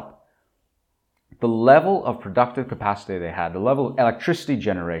look it up. The level of productive capacity they had, the level of electricity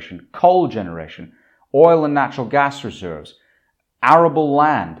generation, coal generation, oil and natural gas reserves, arable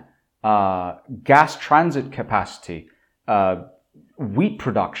land, gas transit capacity, wheat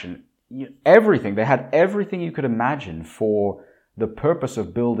production, everything. They had everything you could imagine for the purpose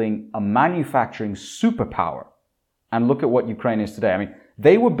of building a manufacturing superpower. And look at what Ukraine is today.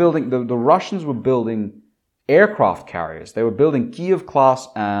 They were building, the Russians were building aircraft carriers. They were building Kiev-class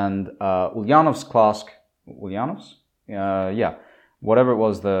and Ulyanovsk-class, whatever it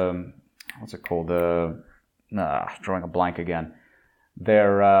was, what's it called? Drawing a blank again.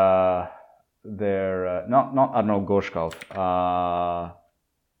 They're not Admiral Gorshkov,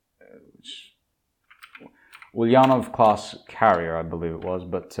 Ulyanov-class carrier, I believe it was,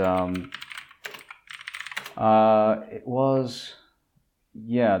 but it was,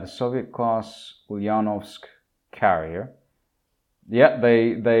 the Soviet-class Ulyanovsk carrier. Yeah,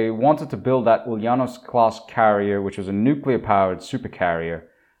 they wanted to build that Ulyanovsk-class carrier, which was a nuclear-powered supercarrier,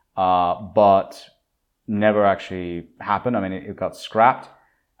 but never actually happened. It got scrapped.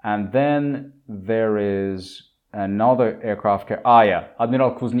 And then there is another aircraft carrier.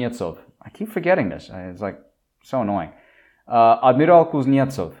 Admiral Kuznetsov. I keep forgetting this. It's so annoying. Admiral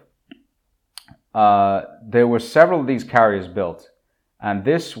Kuznetsov. There were several of these carriers built. And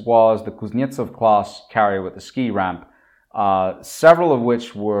this was the Kuznetsov-class carrier with the ski ramp, several of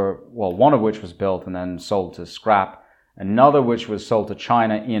which one of which was built and then sold to scrap, another which was sold to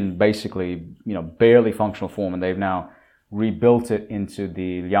China in basically, barely functional form, and they've now rebuilt it into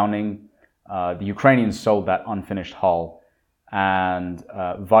the Liaoning. The Ukrainians sold that unfinished hull, and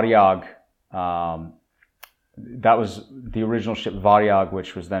Varyag, That was the original ship Variag,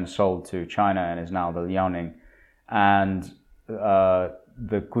 which was then sold to China and is now the Liaoning. And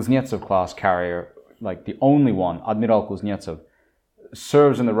the Kuznetsov class carrier, like the only one, Admiral Kuznetsov,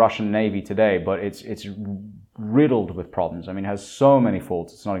 serves in the Russian Navy today, but it's riddled with problems. I mean, it has so many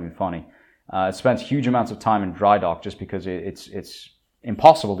faults, it's not even funny. It spends huge amounts of time in dry dock just because it's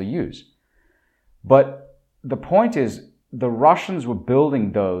impossible to use. But the point is, the Russians were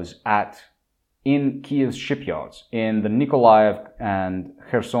building those in Kiev's shipyards, in the Nikolaev and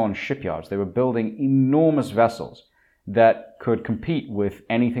Kherson shipyards. They were building enormous vessels that could compete with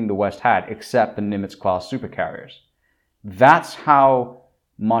anything the West had except the Nimitz-class supercarriers. That's how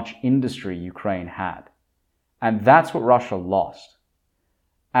much industry Ukraine had. And that's what Russia lost.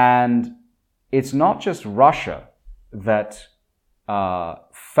 And it's not just Russia that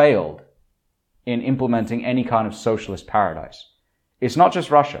failed in implementing any kind of socialist paradise. It's not just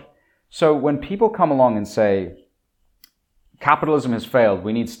Russia. So when people come along and say, capitalism has failed,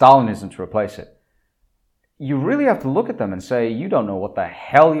 we need Stalinism to replace it, you really have to look at them and say, you don't know what the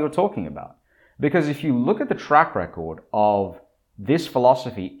hell you're talking about. Because if you look at the track record of this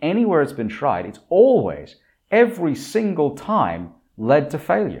philosophy, anywhere it's been tried, it's always, every single time, led to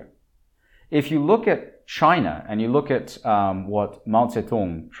failure. If you look at China and you look at what Mao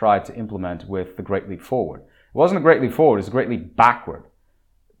Zedong tried to implement with the Great Leap Forward, it wasn't a Great Leap Forward, it was a Great Leap Backward.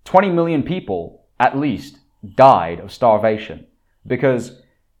 20 million people, at least, died of starvation because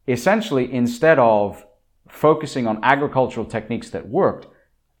essentially instead of focusing on agricultural techniques that worked,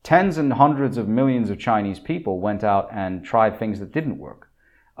 tens and hundreds of millions of Chinese people went out and tried things that didn't work.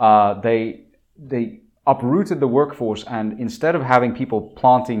 They uprooted the workforce, and instead of having people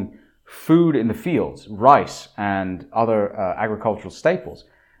planting food in the fields, rice and other agricultural staples,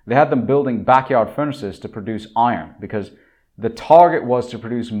 they had them building backyard furnaces to produce iron because the target was to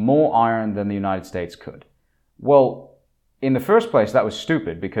produce more iron than the United States could. Well, in the first place, that was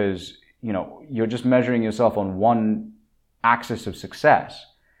stupid because, you're just measuring yourself on one axis of success.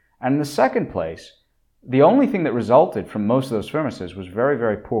 And in the second place, the only thing that resulted from most of those furnaces was very,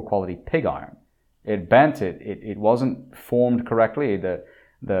 very poor quality pig iron. It bent, it wasn't formed correctly, the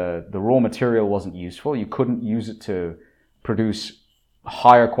raw material wasn't useful, you couldn't use it to produce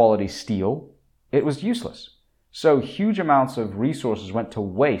higher quality steel. It was useless. So huge amounts of resources went to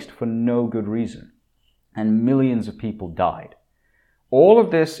waste for no good reason, and millions of people died. All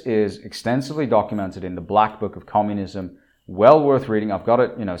of this is extensively documented in the Black Book of Communism. Well worth reading. I've got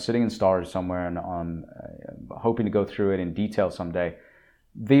it, sitting in storage somewhere, and I'm hoping to go through it in detail someday.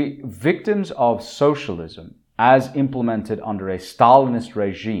 The victims of socialism, as implemented under a Stalinist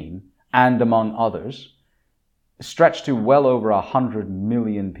regime, and among others, stretched to well over 100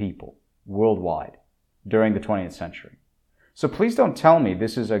 million people worldwide during the 20th century. So please don't tell me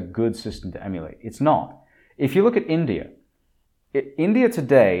this is a good system to emulate. It's not. If you look at India, India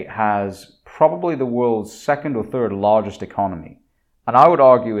today has probably the world's second or third largest economy. And I would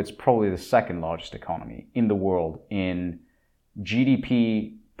argue it's probably the second largest economy in the world in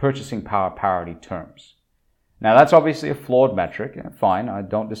GDP purchasing power parity terms. Now that's obviously a flawed metric. Fine, I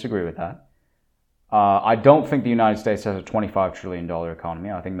don't disagree with that. I don't think the United States has a $25 trillion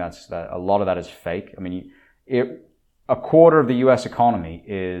economy. I think a lot of that is fake. I mean, a quarter of the U.S. economy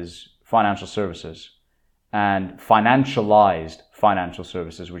is financial services and financialized financial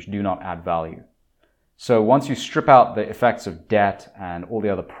services, which do not add value. So once you strip out the effects of debt and all the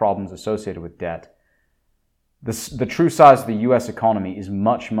other problems associated with debt, the true size of the U.S. economy is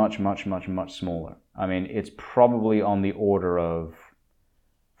much, much, much, much, much smaller. I mean, it's probably on the order of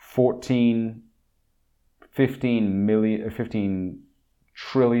 15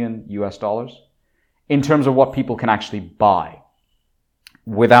 trillion US dollars in terms of what people can actually buy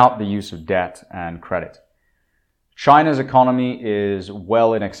without the use of debt and credit. China's economy is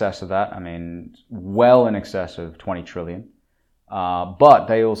well in excess of that. I mean, well in excess of 20 trillion. But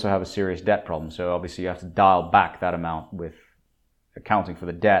they also have a serious debt problem. So obviously you have to dial back that amount with accounting for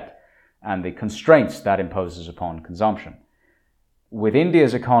the debt and the constraints that imposes upon consumption. With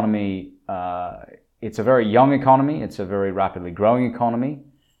India's economy, it's a very young economy. It's a very rapidly growing economy.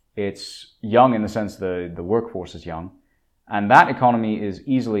 It's young in the sense the workforce is young. And that economy is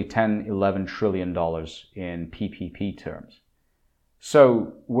easily $10, $11 trillion in PPP terms.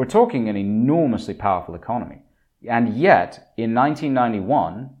 So we're talking an enormously powerful economy. And yet, in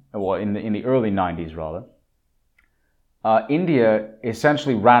 1991, or in the early 90s rather, India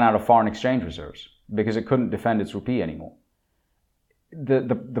essentially ran out of foreign exchange reserves because it couldn't defend its rupee anymore.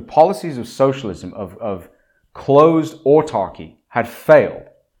 The policies of socialism, of closed autarky, had failed.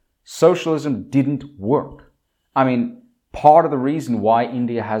 Socialism didn't work. I mean, part of the reason why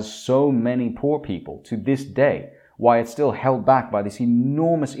India has so many poor people to this day, why it's still held back by this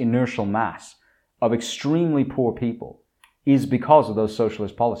enormous inertial mass of extremely poor people, is because of those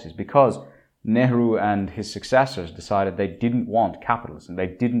socialist policies, because Nehru and his successors decided they didn't want capitalism, they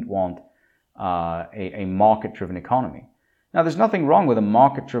didn't want a market-driven economy. Now, there's nothing wrong with a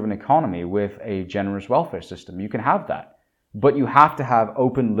market-driven economy with a generous welfare system. You can have that, but you have to have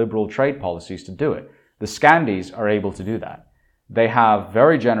open liberal trade policies to do it. The Scandis are able to do that. They have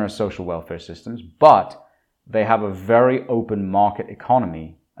very generous social welfare systems, but they have a very open market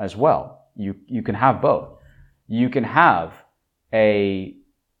economy as well. You can have both. You can have a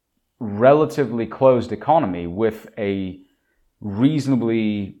relatively closed economy with a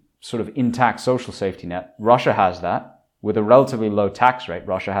reasonably sort of intact social safety net. Russia has that. With a relatively low tax rate,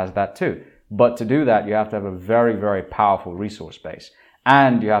 Russia has that too. But to do that, you have to have a very, very powerful resource base.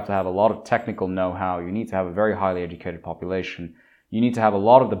 And you have to have a lot of technical know-how. You need to have a very highly educated population. You need to have a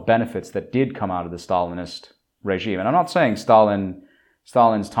lot of the benefits that did come out of the Stalinist regime. And I'm not saying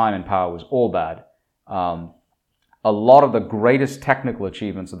Stalin's time in power was all bad. A lot of the greatest technical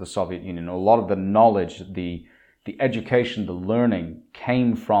achievements of the Soviet Union, a lot of the knowledge, the education, the learning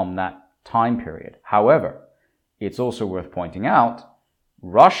came from that time period. However, it's also worth pointing out,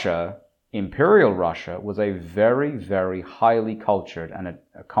 Russia, Imperial Russia, was a very, very highly cultured and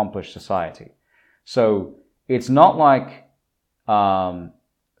accomplished society. So it's not like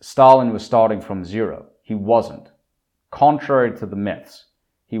Stalin was starting from zero. He wasn't. Contrary to the myths,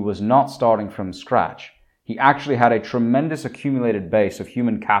 he was not starting from scratch. He actually had a tremendous accumulated base of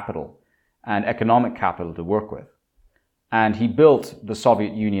human capital and economic capital to work with. And he built the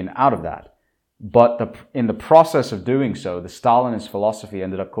Soviet Union out of that. But in the process of doing so, the Stalinist philosophy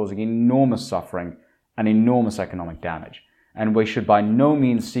ended up causing enormous suffering and enormous economic damage. And we should by no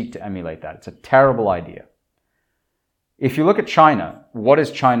means seek to emulate that. It's a terrible idea. If you look at China, what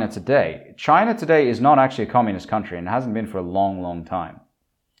is China today? China today is not actually a communist country and hasn't been for a long, long time.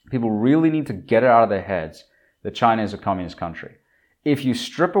 People really need to get it out of their heads that China is a communist country. If you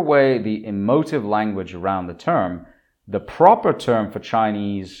strip away the emotive language around the term, the proper term for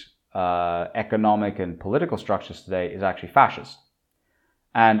Chinese economic and political structures today is actually fascist.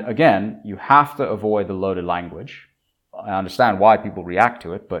 And again, you have to avoid the loaded language. I understand why people react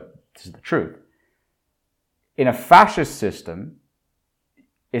to it, but this is the truth. In a fascist system,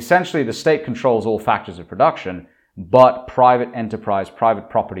 essentially the state controls all factors of production, but private enterprise, private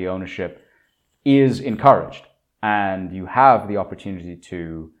property ownership is encouraged. And you have the opportunity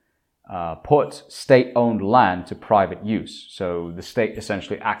to put state-owned land to private use. So the state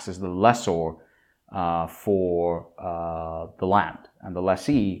essentially acts as the lessor for the land. And the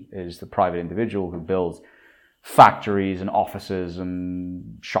lessee is the private individual who builds factories and offices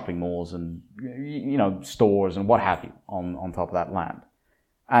and shopping malls and, stores and what have you on top of that land.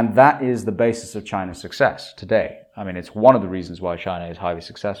 And that is the basis of China's success today. I mean, it's one of the reasons why China is highly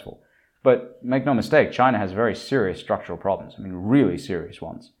successful. But make no mistake, China has very serious structural problems. I mean, really serious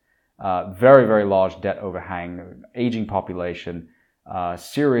ones. Very, very large debt overhang, aging population,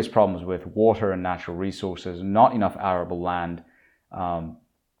 serious problems with water and natural resources, not enough arable land,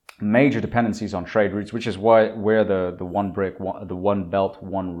 major dependencies on trade routes, which is where the One Belt,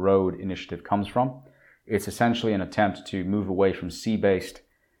 One Road initiative comes from. It's essentially an attempt to move away from sea-based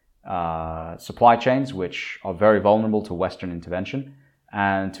supply chains, which are very vulnerable to Western intervention,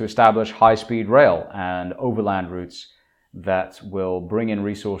 and to establish high-speed rail and overland routes that will bring in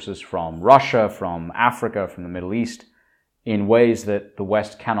resources from Russia, from Africa, from the Middle East, in ways that the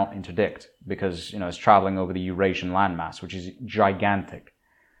West cannot interdict, because it's traveling over the Eurasian landmass, which is gigantic.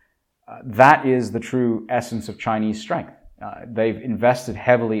 That is the true essence of Chinese strength. They've invested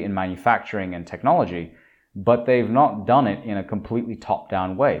heavily in manufacturing and technology, but they've not done it in a completely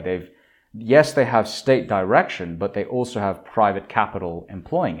top-down way. Yes, they have state direction, but they also have private capital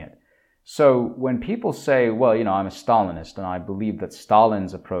employing it. So when people say, well, I'm a Stalinist and I believe that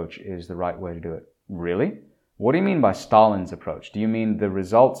Stalin's approach is the right way to do it. Really? What do you mean by Stalin's approach? Do you mean the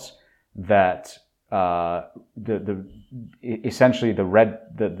results that essentially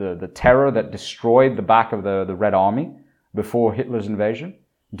the terror that destroyed the back of the Red Army before Hitler's invasion?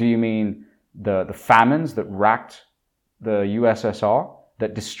 Do you mean the famines that racked the USSR,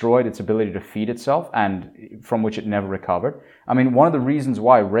 that destroyed its ability to feed itself and from which it never recovered? I mean, one of the reasons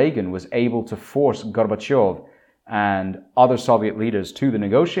why Reagan was able to force Gorbachev and other Soviet leaders to the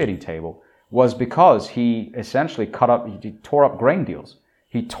negotiating table was because he essentially he tore up grain deals.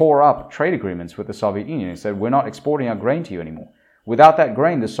 He tore up trade agreements with the Soviet Union and said, we're not exporting our grain to you anymore. Without that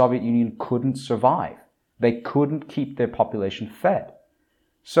grain, the Soviet Union couldn't survive. They couldn't keep their population fed.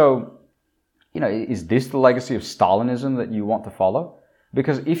 So is this the legacy of Stalinism that you want to follow?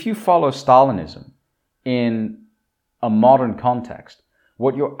 Because if you follow Stalinism in a modern context,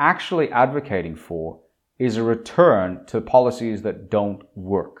 what you're actually advocating for is a return to policies that don't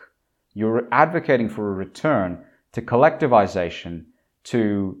work. You're advocating for a return to collectivization,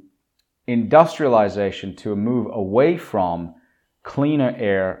 to industrialization, to a move away from cleaner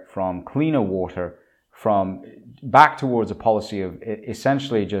air, from cleaner water, from back towards a policy of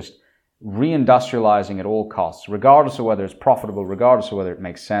essentially just reindustrializing at all costs, regardless of whether it's profitable, regardless of whether it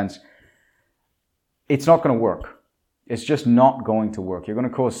makes sense. It's not going to work. It's just not going to work. You're going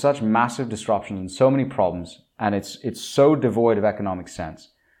to cause such massive disruptions and so many problems, and it's so devoid of economic sense.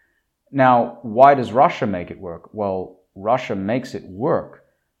 Now, why does Russia make it work? Well, Russia makes it work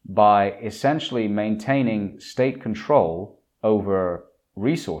by essentially maintaining state control over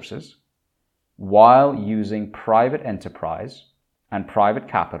resources while using private enterprise and private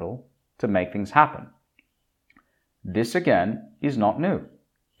capital to make things happen. This, again, is not new.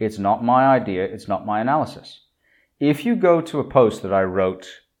 It's not my idea. It's not my analysis. If you go to a post that I wrote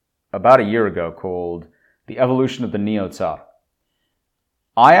about a year ago called The Evolution of the Neo-Tsar,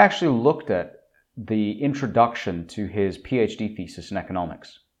 I actually looked at the introduction to his PhD thesis in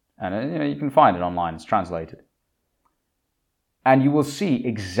economics. And you can find it online. It's translated. And you will see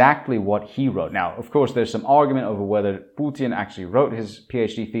exactly what he wrote. Now, of course, there's some argument over whether Putin actually wrote his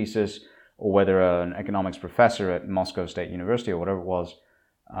PhD thesis or whether an economics professor at Moscow State University or whatever it was,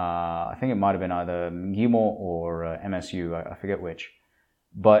 I think it might have been either MGIMO or MSU, I forget which.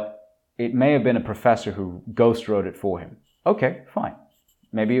 But it may have been a professor who ghost wrote it for him. Okay, fine.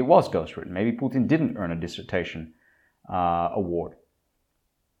 Maybe it was ghost written. Maybe Putin didn't earn a dissertation award.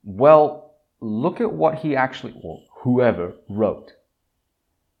 Well, look at what he actually, or whoever, wrote.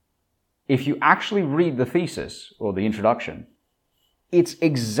 If you actually read the thesis or the introduction, it's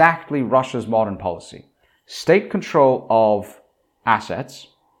exactly Russia's modern policy. State control of assets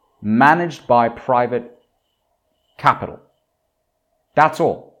managed by private capital. That's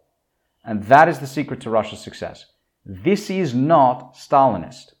all. And that is the secret to Russia's success. This is not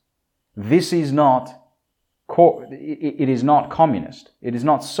Stalinist. This is not, it is not communist. It is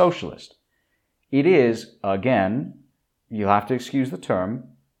not socialist. It is, again, you'll have to excuse the term,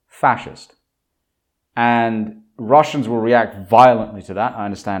 fascist. And Russians will react violently to that. I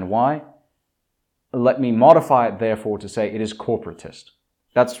understand why. Let me modify it, therefore, to say it is corporatist.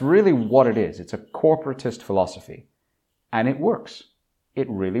 That's really what it is. It's a corporatist philosophy. And it works. It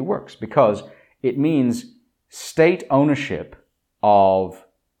really works because it means state ownership of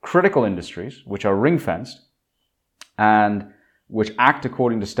critical industries, which are ring-fenced and which act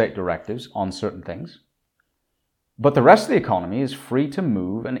according to state directives on certain things. But the rest of the economy is free to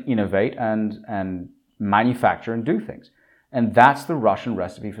move and innovate and manufacture and do things. And that's the Russian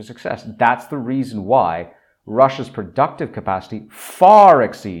recipe for success. That's the reason why Russia's productive capacity far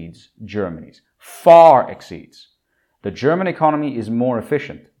exceeds Germany's. Far exceeds. The German economy is more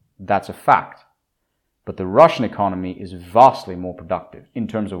efficient. That's a fact. But the Russian economy is vastly more productive in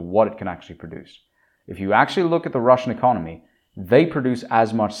terms of what it can actually produce. If you actually look at the Russian economy, they produce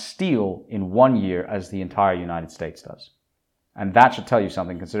as much steel in 1 year as the entire United States does. And that should tell you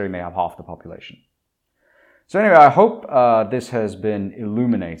something considering they have half the population. So anyway, I hope this has been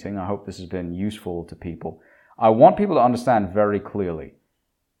illuminating. I hope this has been useful to people. I want people to understand very clearly.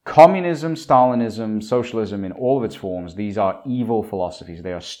 Communism, Stalinism, socialism in all of its forms, these are evil philosophies.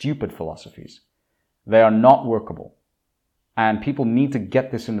 They are stupid philosophies. They are not workable. And people need to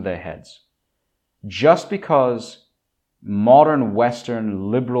get this into their heads. Just because modern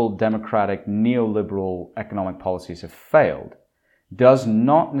Western liberal, democratic, neoliberal economic policies have failed does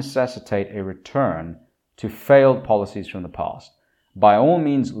not necessitate a return to failed policies from the past. By all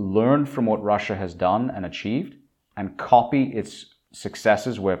means, learn from what Russia has done and achieved and copy its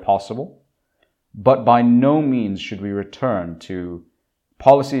successes where possible. But by no means should we return to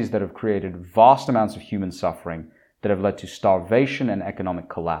policies that have created vast amounts of human suffering that have led to starvation and economic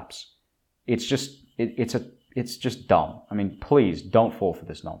collapse. It's just dumb. I mean, please don't fall for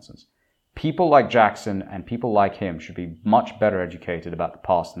this nonsense. People like Jackson and people like him should be much better educated about the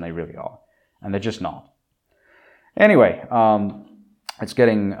past than they really are. And they're just not. Anyway, it's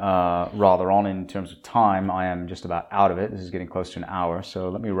getting rather on in terms of time. I am just about out of it. This is getting close to an hour, so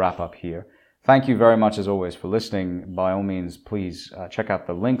let me wrap up here. Thank you very much, as always, for listening. By all means, please check out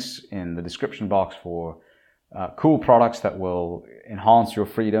the links in the description box for cool products that will enhance your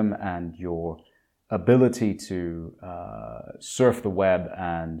freedom and your ability to surf the web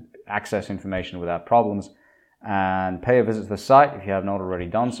and access information without problems. And pay a visit to the site if you have not already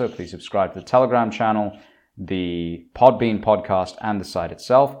done so. Please subscribe to the Telegram channel, the Podbean podcast, and the site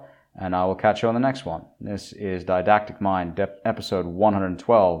itself. and I will catch you on the next one. This is Didactic Mind, episode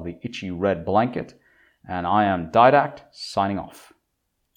 112, The Itchy Red Blanket, and I am Didact, signing off.